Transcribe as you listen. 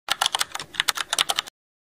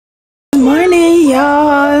morning,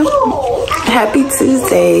 y'all. Happy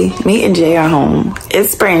Tuesday. Me and Jay are home.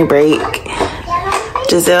 It's spring break.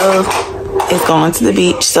 Giselle is going to the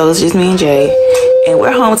beach, so it's just me and Jay. And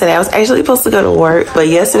we're home today. I was actually supposed to go to work, but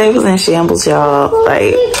yesterday was in shambles, y'all.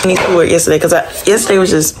 Like, I need to work yesterday because yesterday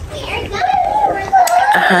was just a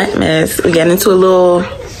hot mess. We got into a little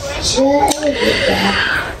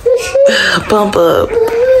bump up.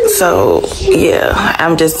 So, yeah,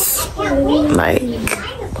 I'm just like,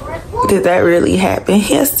 did that really happen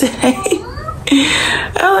yesterday?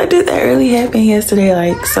 I'm like, did that really happen yesterday?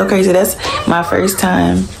 Like, so crazy. That's my first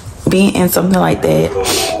time being in something like that.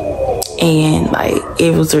 And, like,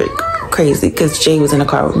 it was crazy because Jay was in the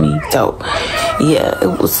car with me. So, yeah,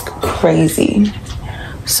 it was crazy.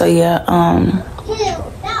 So, yeah,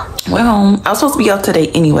 we're home. I was supposed to be off today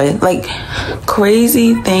anyway. Like,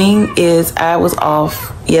 crazy thing is I was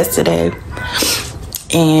off yesterday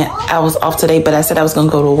and I was off today, but I said I was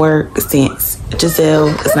gonna go to work since Giselle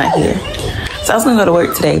is not here. So I was gonna go to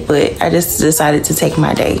work today, but I just decided to take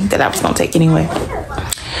my day that I was gonna take anyway.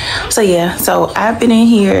 So yeah, so I've been in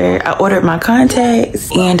here. I ordered my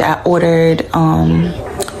contacts and I ordered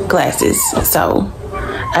glasses. So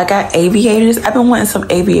I got aviators. I've been wanting some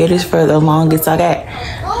aviators for the longest. So I got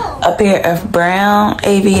a pair of brown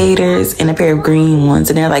aviators and a pair of green ones,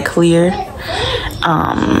 and they're like clear.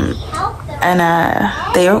 And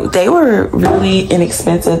they were really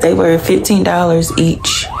inexpensive. They were $15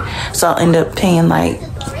 each. So I'll end up paying, like,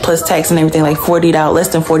 plus tax and everything, like $40, less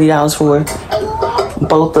than $40 for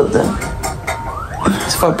both of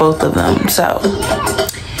them. So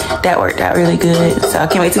that worked out really good. So I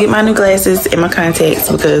can't wait to get my new glasses and my contacts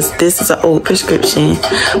because this is an old prescription.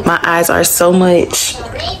 My eyes are so much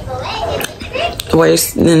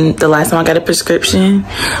worse than the last time I got a prescription.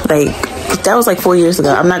 Like, that was like 4 years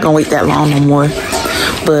ago. I'm not gonna wait that long no more.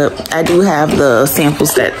 But I do have the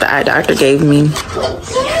samples that the eye doctor gave me.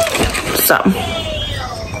 So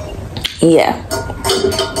yeah.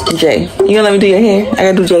 Jay, you gonna let me do your hair? I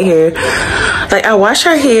gotta do Jay hair. Like, I washed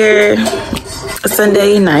her hair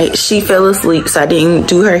Sunday night. She fell asleep, so I didn't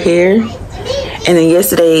do her hair. And then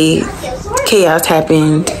yesterday chaos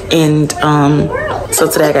happened, and so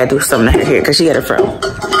today I gotta do something to her hair because she got a fro.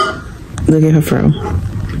 Look at her fro.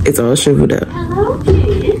 It's all shriveled up.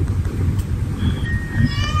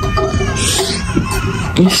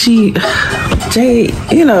 And Jay,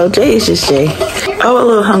 you know, Jay is just Jay. I'm a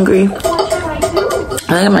little hungry. I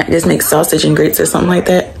think I might just make sausage and grits or something like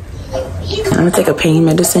that. I'm gonna take a pain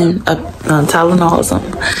medicine, a Tylenol or something,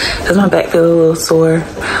 because my back feels a little sore.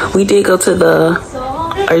 We did go to the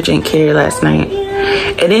urgent care last night.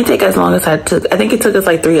 It didn't take as long as I took. I think it took us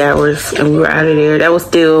like 3 hours and we were out of there. That was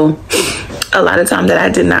still a lot of time that I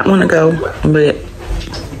did not want to go, but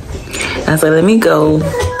I was like, let me go,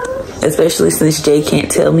 especially since Jay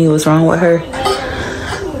can't tell me what's wrong with her.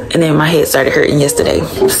 And then my head started hurting yesterday,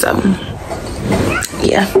 so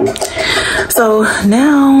yeah. So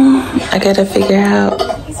now I gotta figure out,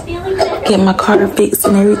 get my car fixed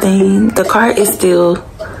and everything. The car is still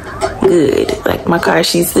good. Like, my car,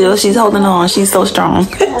 she's holding on. She's so strong.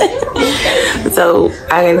 So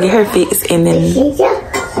I gotta get her fixed, and then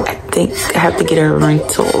I think I have to get her a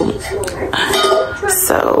rental.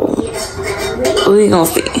 So we gonna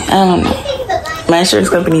see. I don't know. My insurance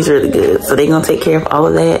company's really good, so they gonna take care of all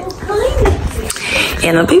of that.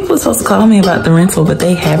 And the people were supposed to call me about the rental, but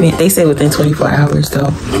they haven't. They said within 24 hours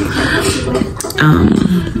though.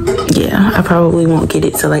 Yeah, I probably won't get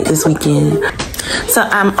it till like this weekend. So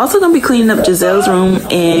I'm also gonna be cleaning up Giselle's room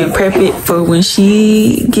and prep it for when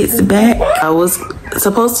she gets back. I was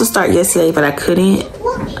supposed to start yesterday, but I couldn't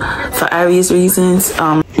for obvious reasons.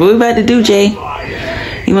 What we about to do, Jay?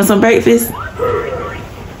 You want some breakfast?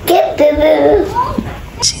 Get the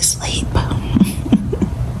She's asleep.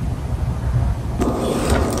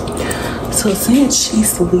 So since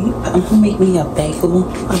she's asleep, I'm gonna make me a bagel,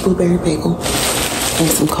 a blueberry bagel, and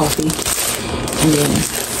some coffee. And then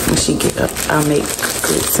when she get up, I'll make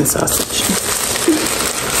grits and sausage.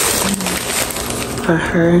 For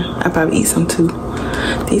her, I'll probably eat some too.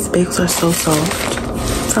 These bagels are so soft.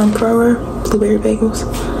 Some Prower blueberry bagels.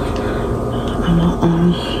 I'm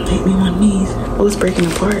gonna make me one of these. Oh, it's breaking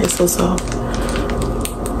apart. It's so soft.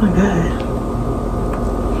 Oh my God.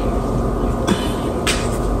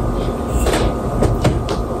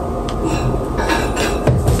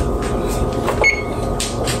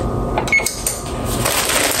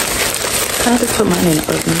 I just put mine in the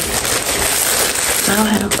oven.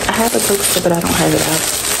 I have a toaster, but I don't have it out.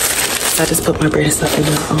 So I just put my bread and stuff in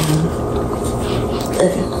the oven.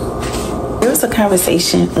 There was a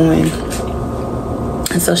conversation on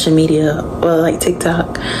social media, well, like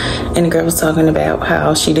TikTok, and the girl was talking about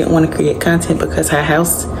how she didn't want to create content because her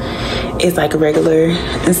house is like regular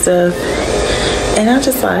and stuff. And I'm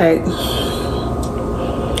just like,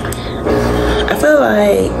 I feel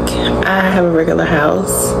like I have a regular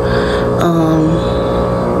house,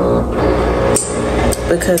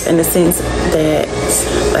 because in the sense that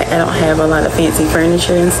like I don't have a lot of fancy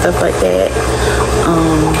furniture and stuff like that,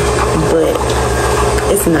 but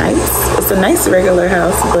it's nice. It's a nice regular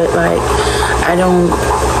house, but like I don't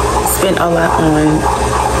spend a lot on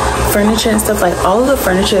furniture and stuff. Like all of the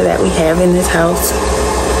furniture that we have in this house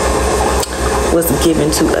was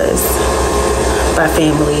given to us by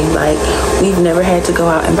family. Like we've never had to go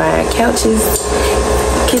out and buy couches,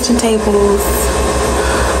 kitchen tables.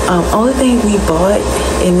 Only thing we bought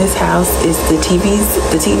in this house is the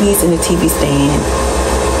TVs and the TV stand.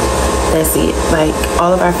 That's it. Like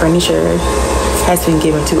all of our furniture has been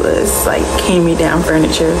given to us, like hand-me-down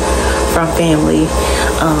furniture from family.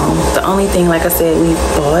 The only thing, like I said, we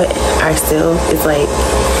bought ourselves is like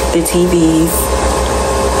the TVs,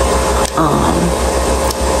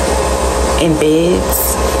 and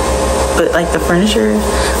beds. But like the furniture,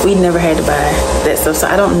 we never had to buy that stuff. So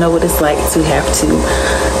I don't know what it's like to have to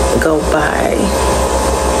go buy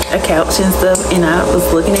a couch and stuff. And I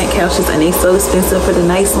was looking at couches and they so expensive for the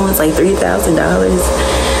nice ones, like $3,000.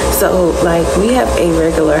 So like we have a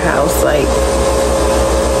regular house. Like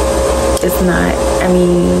it's not, I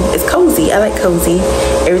mean, it's cozy. I like cozy.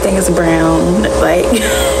 Everything is brown. Like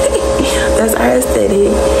that's our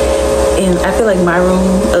aesthetic. And I feel like my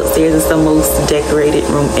room upstairs is the most decorated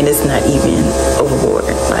room, and it's not even overboard,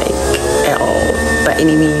 like at all, by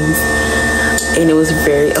any means. And it was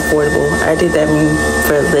very affordable. I did that room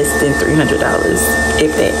for less than $300,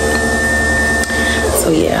 if that.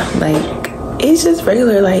 So yeah, like it's just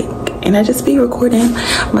regular, like, and I just be recording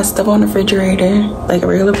my stuff on the refrigerator like a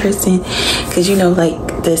regular person, because you know, like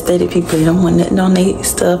the aesthetic people, they don't want nothing on their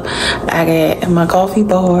stuff. I got my coffee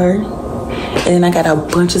bar. And then I got a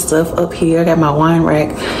bunch of stuff up here. I got my wine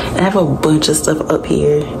rack. And I have a bunch of stuff up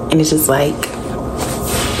here. And it's just like,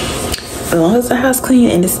 as long as the house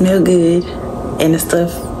clean and it smell good and the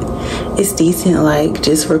stuff is decent, like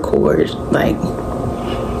just record. Like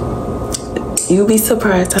you'll be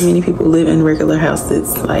surprised how many people live in regular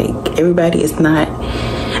houses. Like everybody is not.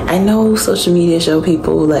 I know social media show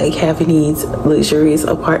people like having these luxurious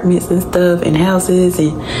apartments and stuff and houses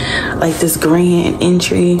and like this grand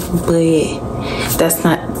entry, but that's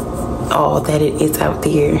not all that it is out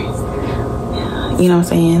there. You know what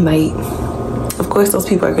I'm saying? Like, of course those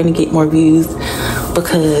people are going to get more views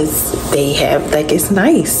because they have, like, it's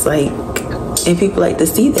nice, like, and people like to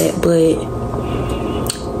see that. But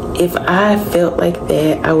if I felt like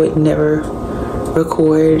that, I would never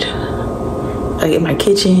record like in my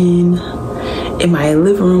kitchen, in my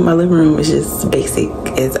living room. My living room is just basic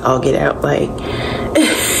as all get out. Like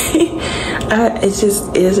it's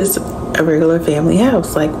just a regular family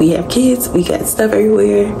house. Like we have kids, we got stuff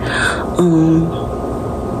everywhere.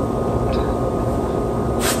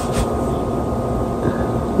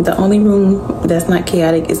 The only room that's not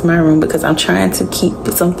chaotic is my room, because I'm trying to keep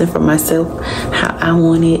something for myself how I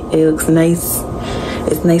want it. It looks nice.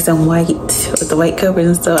 It's nice and white with the white covers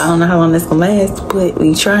and stuff. I don't know how long that's gonna last, but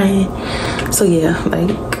we trying. So yeah, like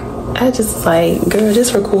I just like, girl,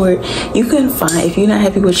 just record. You can find, if you're not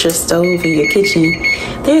happy with your stove in your kitchen,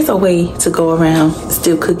 there's a way to go around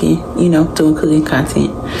still cooking, you know, doing cooking content.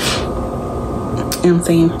 You know what I'm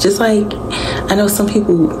saying? Just like, I know some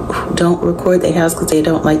people who don't record their house because they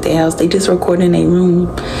don't like their house. They just record in their room.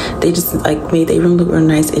 They just like made their room look real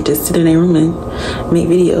nice and just sit in their room and make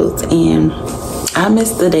videos. And I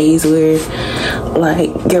miss the days where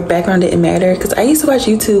like your background didn't matter, because I used to watch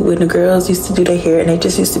YouTube when the girls used to do their hair and they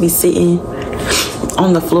just used to be sitting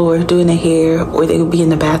on the floor doing their hair, or they would be in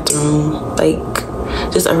the bathroom, like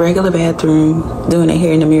just a regular bathroom, doing their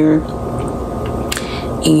hair in the mirror.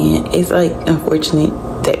 And it's like unfortunate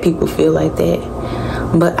that people feel like that,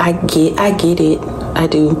 but I get it, I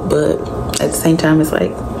do. But at the same time, it's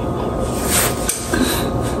like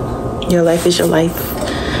your life is your life,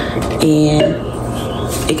 and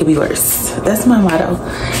it could be worse. That's my motto.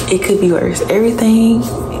 It could be worse. Every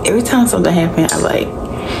time something happened, I like,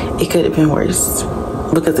 it could have been worse,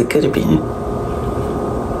 because it could have been.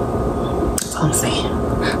 That's all I'm saying.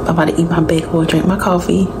 I'm about to eat my bagel and drink my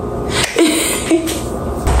coffee.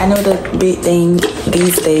 I know the big thing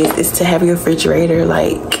these days is to have your refrigerator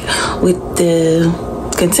like with the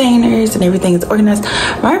containers and everything is organized.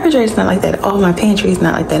 My refrigerator is not like that at all. My pantry is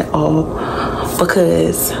not like that at all,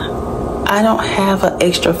 because I don't have an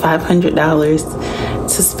extra $500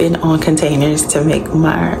 to spend on containers to make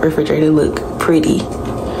my refrigerator look pretty.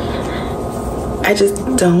 I just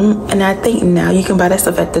don't. And I think now you can buy that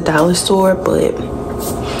stuff at the dollar store, but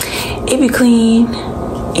it be clean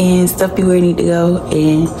and stuff be where it need to go.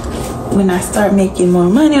 And when I start making more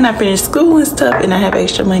money and I finish school and stuff and I have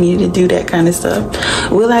extra money to do that kind of stuff,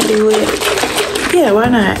 will I do it? Yeah, why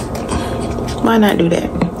not? Why not do that?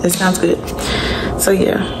 That sounds good. So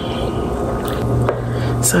yeah.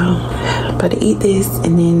 So I'm about to eat this,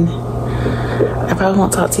 and then I probably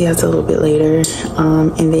won't talk to you guys a little bit later.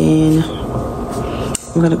 And then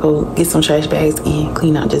I'm gonna go get some trash bags and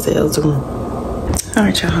clean out Giselle's room. All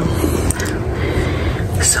right, y'all.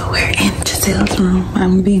 So we're in Giselle's room.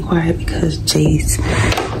 I'm being quiet because Jay's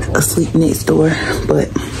asleep next door, but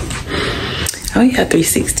I only have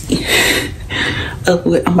 360 of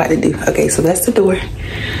what I'm about to do. Okay, so that's the door.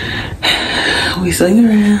 We swing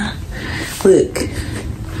around. Look,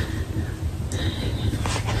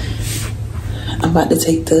 I'm about to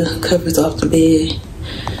take the covers off the bed,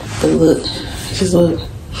 but look, just look.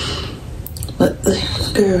 But the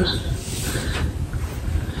girl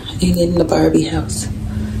ain't in the Barbie house.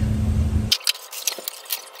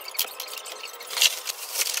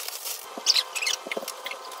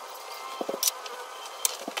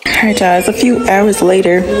 Alright, y'all, it's a few hours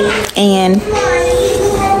later, and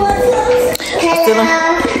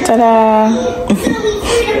ta-da!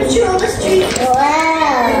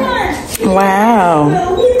 Wow.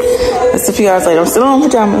 It's a few hours later. I'm still in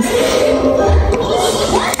pajamas.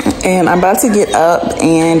 And I'm about to get up,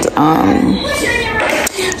 and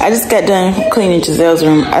I just got done cleaning Giselle's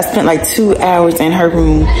room. I spent like 2 hours in her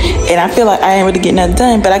room, and I feel like I ain't really getting nothing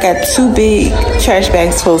done, but I got 2 big trash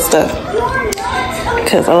bags full of stuff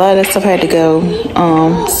because a lot of that stuff had to go.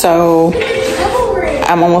 So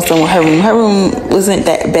I'm almost done with her room. Her room wasn't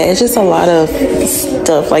that bad. It's just a lot of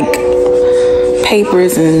stuff, like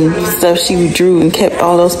papers and stuff she drew and kept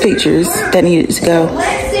all those pictures that needed to go.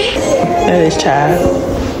 That is child.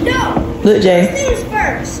 No. Look, Jay. Things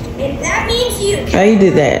first. If that means you. How you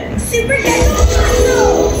did that? Super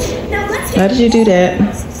Now let's How did you do that?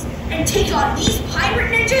 And take on these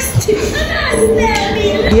pirate ninjas too.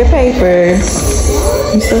 Your paper.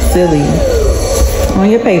 You're so silly. On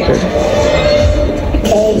your paper.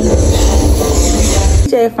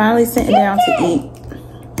 Jay finally sitting down to eat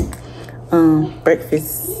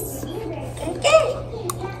breakfast.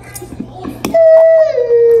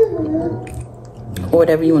 Or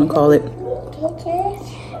whatever you want to call it.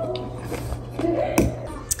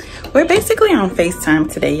 We're basically on FaceTime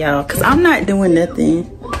today, y'all, because I'm not doing nothing.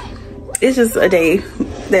 It's just a day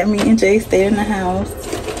that me and Jay stay in the house.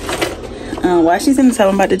 While she's in the tub,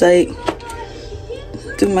 I'm about to like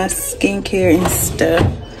do my skincare and stuff,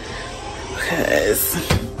 because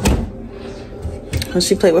when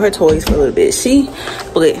she played with her toys for a little bit,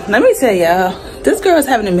 but let me tell y'all, this girl's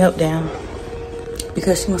having a meltdown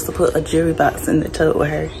because she wants to put a jewelry box in the tub with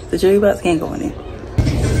her. The jewelry box can't go in there.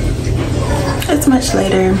 It's much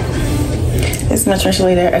later. It's much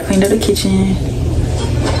later. I cleaned up the kitchen.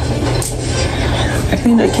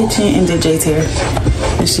 And did Jay's hair.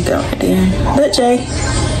 There she go. There. Look, Jay.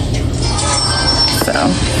 So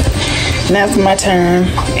now it's my turn,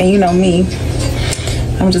 and you know me,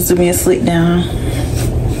 I'm just doing a slick down.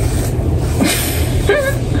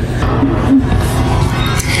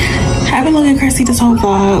 I've been looking crazy this whole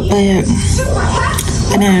vlog, but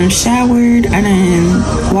I done showered, I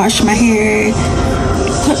done washed my hair,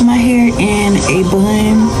 put my hair in a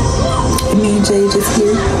bun. Me and Jay just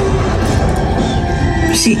here.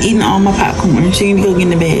 She eating all my popcorn. She need to go get in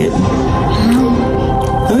the bed.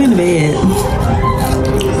 Go in the bed.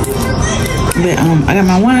 But I got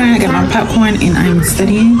my wine, I got my popcorn, and I'm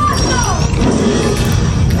studying.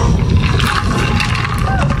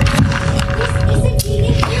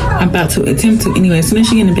 I'm about to attempt to anyway. As soon as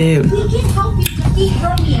she get in the bed.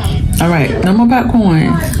 All right, no more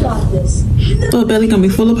popcorn. Little belly gonna be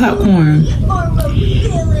full of popcorn.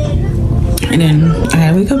 And then I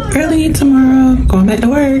gotta wake up early tomorrow, going back to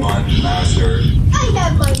work.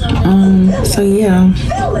 So yeah,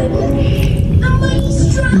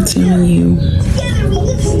 I'm telling you,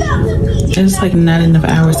 there's like not enough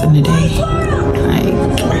hours in the day. Like,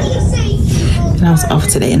 and I was off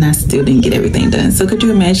today and I still didn't get everything done. So could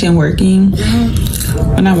you imagine working?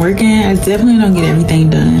 When I'm working, I definitely don't get everything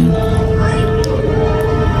done.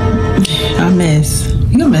 I'll mess.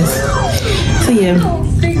 You'll mess. So yeah,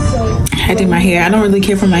 I did my hair. I don't really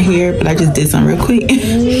care for my hair, but I just did something real quick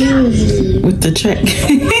with the track.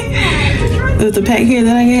 With the pack hair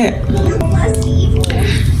that I got.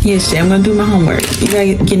 Yes, I'm gonna do my homework. You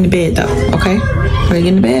gotta get in the bed though, okay? Ready to get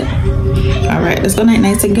in the bed? All right, let's go night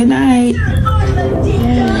night. Say good night.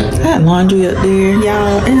 I got laundry up there,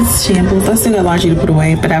 y'all. It's shambles. I still got laundry to put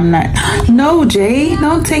away, but I'm not. No, Jay,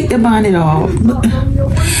 don't take the bonnet off.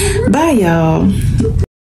 Bye, y'all.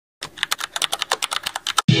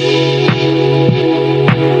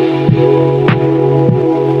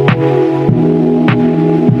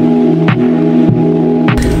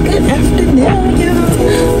 Good afternoon,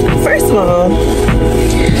 y'all. First of all,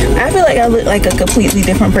 I feel like I look like a completely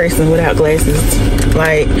different person without glasses.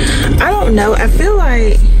 Like, I don't know. I feel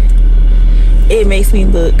like it makes me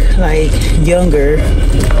look like younger.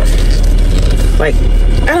 Like,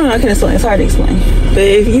 I don't know. I can explain. It's hard to explain. But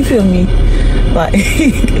if you feel me, like,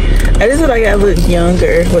 I just feel like I look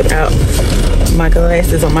younger without my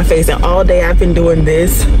glasses on my face. And all day I've been doing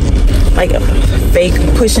this, like, fake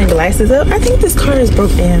pushing glasses up. I think this car is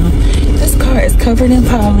broke down. This car is covered in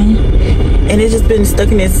pollen, and it's just been stuck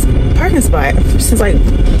in this parking spot since like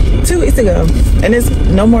 2 weeks ago. And it's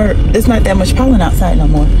no more. It's not that much pollen outside no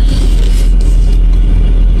more.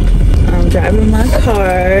 I'm driving my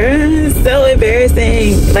car. It's so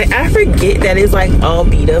embarrassing. Like, I forget that it's like all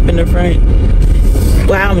beat up in the front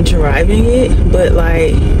while I'm driving it, but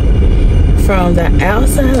like from the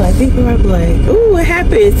outside, like, people are like, "Ooh, what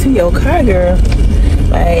happened to your car, girl?"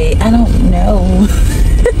 Like, I don't know.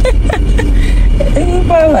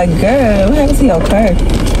 People are like, "Girl, what happened to your car?"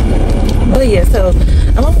 But yeah, so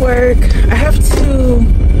I'm at work. I have to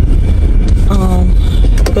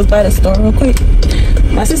go by the store real quick.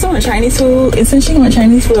 My sister wants Chinese food, and since she wants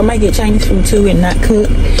Chinese food, I might get Chinese food too and not cook.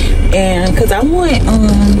 And cause I want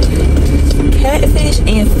catfish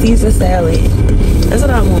and Caesar salad. That's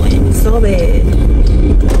what I want so bad.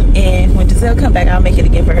 And when Giselle come back, I'll make it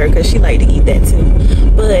again for her because she like to eat that too.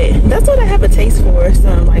 But that's what I have a taste for.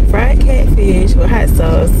 Some like fried catfish with hot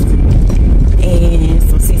sauce and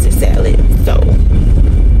some Caesar salad. So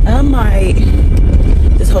I might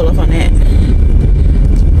just hold off on that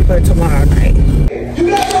for tomorrow night.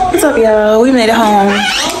 What's up, y'all? We made it home.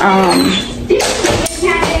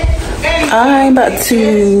 I'm about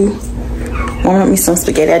to warm up me some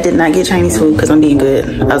spaghetti. I did not get Chinese food because I'm being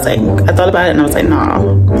good. I was like, I thought about it and I was like, nah,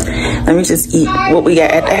 let me just eat what we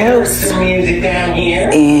got at the house.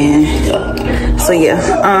 And so yeah,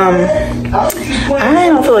 I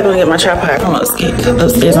don't feel like I'm gonna get my tripod from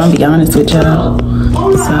upstairs. I'm gonna be honest with y'all.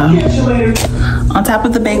 So on top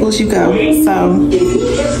of the bagels you go. So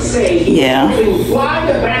yeah, a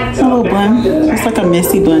little bun. It's like a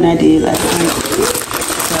messy bun I did last night.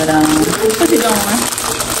 But what you doing?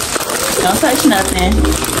 Don't touch nothing.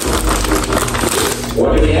 What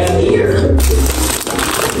do we have here?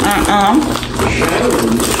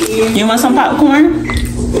 You want some popcorn?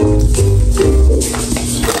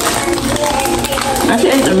 I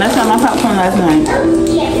ate the mess out of my popcorn last night.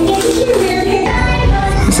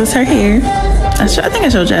 This is her hair. I think I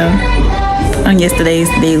showed y'all on yesterday's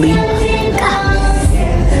daily.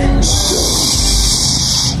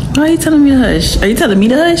 Why are you telling me to hush? Are you telling me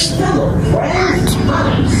to hush?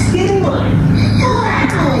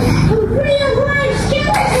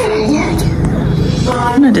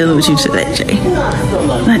 I'm not dealing with you today, Jay.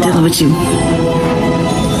 I'm not dealing with you.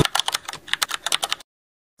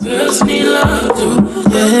 Girls need love too.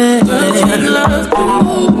 Yeah, girls need love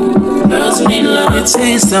too. Girls need love. It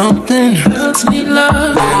takes something. Girls need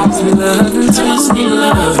love. Girls need love. Girls need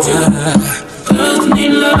love. Girls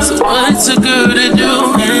need love. So what's a girl to do?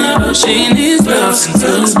 She needs love.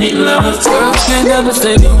 Girls need love. Girls can't never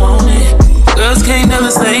say they want it. Girls can't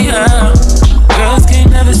never say yeah. Girls can't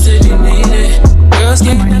never say they need it. Girls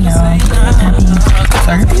can't never say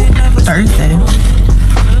Thursday.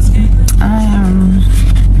 I am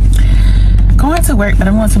going to work, but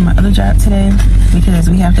I'm going to my other job today because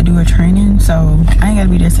we have to do a training. So I ain't gotta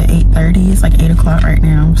be there till 8:30. It's like 8 o'clock right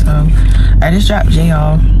now. So I just dropped Jay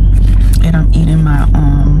off and I'm eating my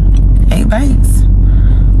 8 bites.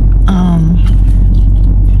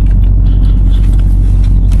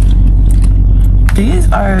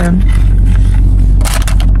 These are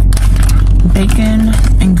bacon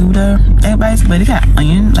and Gouda 8 bites, but it got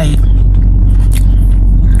onion, like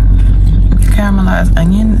caramelized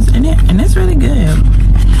onions in it, and it's really good.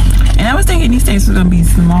 And I was thinking these steaks were gonna be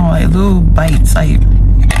small, like little bites, like,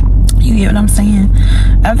 you get what I'm saying?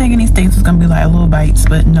 I was thinking these steaks was gonna be like little bites,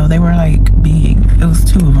 but no, they were like big. It was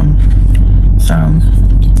 2 of them, so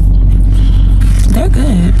they're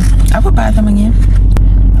good. I would buy them again.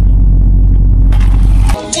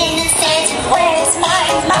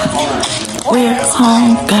 We're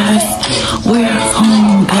home, guys. We're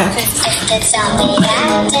home, guys.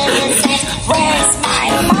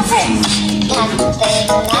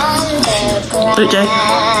 Good, Jay.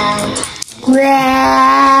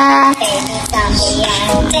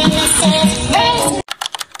 Hey,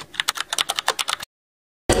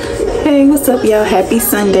 what's up, y'all? Happy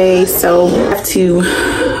Sunday. So I have to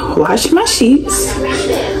wash my sheets.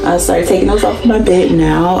 I started taking those off my bed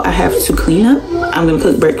now. I have to clean up. I'm gonna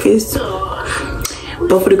cook breakfast.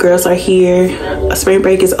 Both of the girls are here. Spring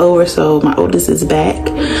break is over, so my oldest is back.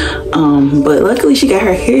 But luckily she got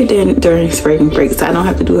her hair done during spring break, so I don't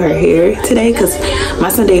have to do her hair today because my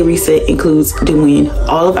Sunday reset includes doing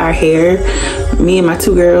all of our hair, me and my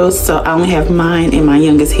two girls. So I only have mine and my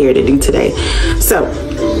youngest hair to do today. So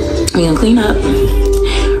we're gonna clean up.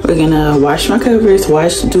 We're gonna wash my covers,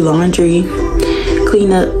 do laundry,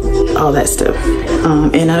 clean up, all that stuff.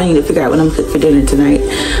 And I need to figure out what I'm cooking for dinner tonight.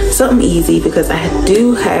 Something easy because I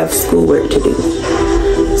do have schoolwork to do.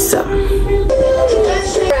 So,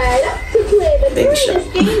 baby shark.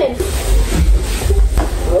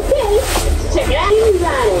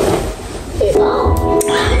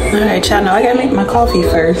 Alright, y'all know I gotta make my coffee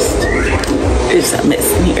first. There's a mess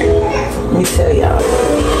in here. Let me tell y'all.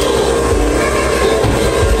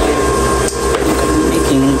 I'm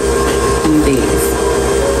making these.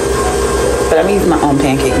 But I'm using my own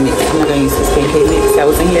pancake mix. I'm not gonna use this pancake mix that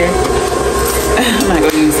was in here. I'm not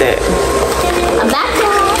gonna use that. I'm back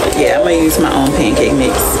now. Yeah, I'm gonna use my own pancake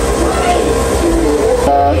mix.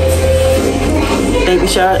 Baby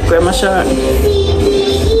shark, grandma shark.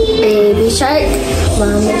 Baby shark,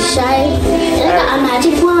 mama shark, and I got a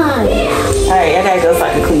magic wand. Alright, I gotta go so I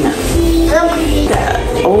can clean up. Got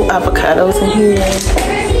old avocados in here.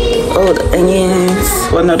 Oh, the onions.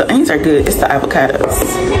 Well, no, the onions are good. It's the avocados.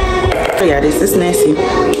 Oh yeah, this is nasty.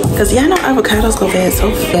 Cause y'all know avocados go bad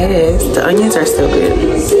so fast. The onions are still good,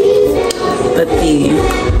 but the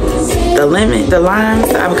lemon, the limes,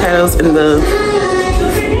 the avocados, and the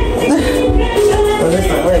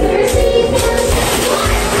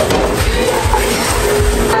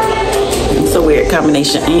it's a weird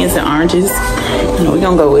combination, onions and oranges. We're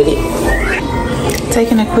gonna go with it.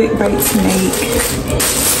 Taking a quick break to make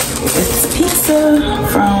this pizza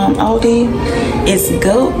from Aldi. It's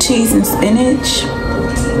goat cheese and spinach.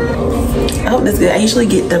 I hope this is good. I usually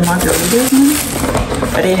get the margarita one,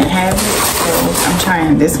 but they didn't have it, so I'm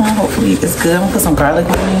trying this one. Hopefully it's good. I'm gonna put some garlic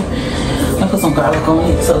on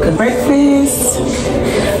it. So good breakfast. I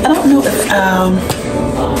don't know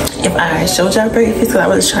if I showed y'all breakfast because I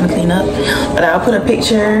was trying to clean up, but I'll put a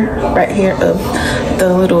picture right here of the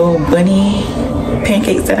little bunny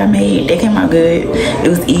pancakes that I made. They came out good. It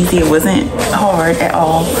was easy. It wasn't hard at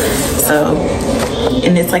all. So,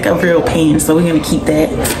 and it's like a real pan, so we're gonna keep that.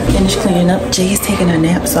 Finish cleaning up. Jay's taking a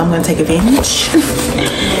nap, so I'm gonna take advantage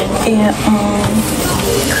and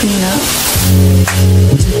clean up.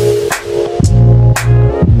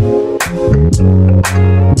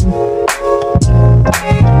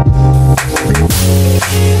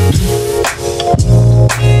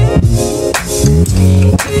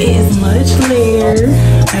 It is much later.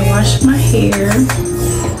 I washed my hair,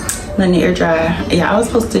 letting the air dry. Yeah, I was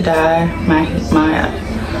supposed to dye my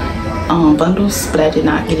bundles, but I did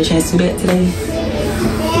not get a chance to do that today.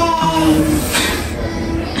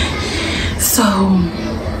 So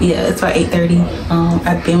yeah, it's about 8:30.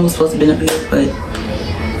 Ben was supposed to be up here, but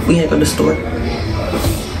we had to go to the store.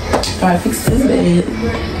 I fixed his bed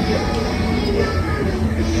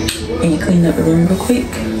and clean up the room real quick,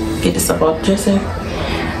 get the stuff off the dresser,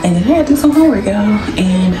 and then I had to do some homework, y'all,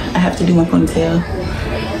 and I have to do my ponytail.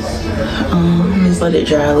 Just let it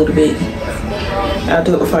dry a little bit. I'll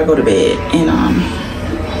do it before I go to bed. And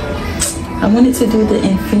I wanted to do the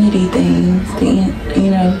infinity thing, you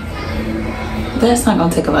know, that's not gonna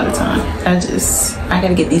take a lot of time. I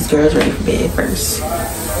gotta get these girls ready for bed first.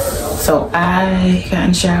 So I got in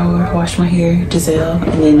the shower, washed my hair, Giselle,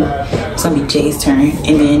 and then it's gonna be Jay's turn.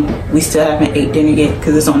 And then we still haven't ate dinner yet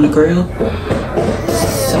because it's on the grill.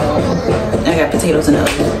 So I got potatoes in the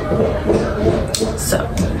oven. So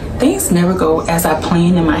things never go as I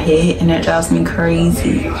planned in my head, and that drives me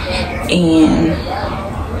crazy. And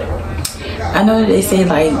I know that they say,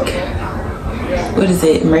 like, what is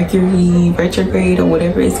it, Mercury retrograde or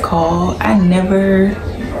whatever it's called. I never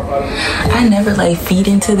like feed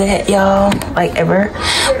into that, y'all, like, ever.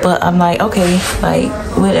 But I'm like, okay, like,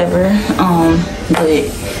 whatever.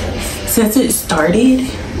 But since it started,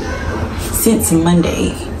 since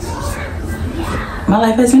Monday, my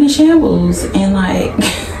life has been in shambles. And like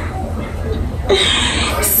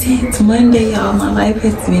since Monday, y'all, my life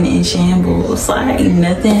has been in shambles. Like,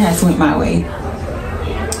 nothing has went my way.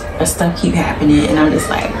 Stuff keep happening, and I'm just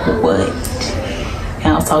like, what?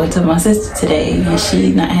 And I was talking to my sister today, and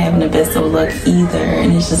she's not having the best of luck either.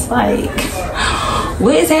 And it's just like,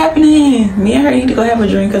 what is happening? Me and her need to go have a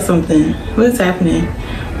drink or something. What is happening?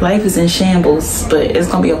 life is in shambles, but it's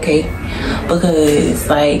gonna be okay. Because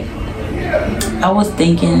like I was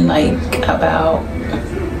thinking like about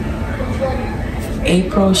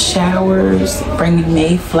April showers bringing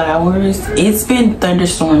May flowers. It's been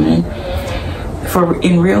thunderstorming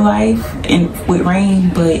in real life and with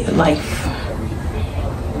rain, but life.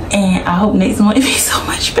 And I hope next month it be so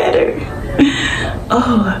much better.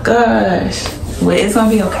 Oh my gosh. But it's gonna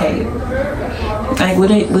be okay. Like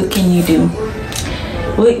what can you do?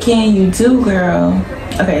 What can you do, girl?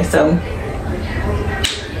 Okay, so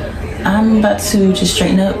I'm about to just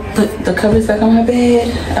straighten up, put the covers back on my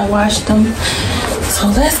bed. I washed them. So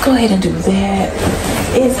let's go ahead and do that.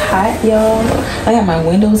 It's hot, y'all. I got my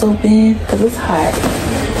windows open because it's hot.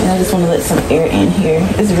 And I just want to let some air in here.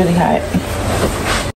 It's really hot.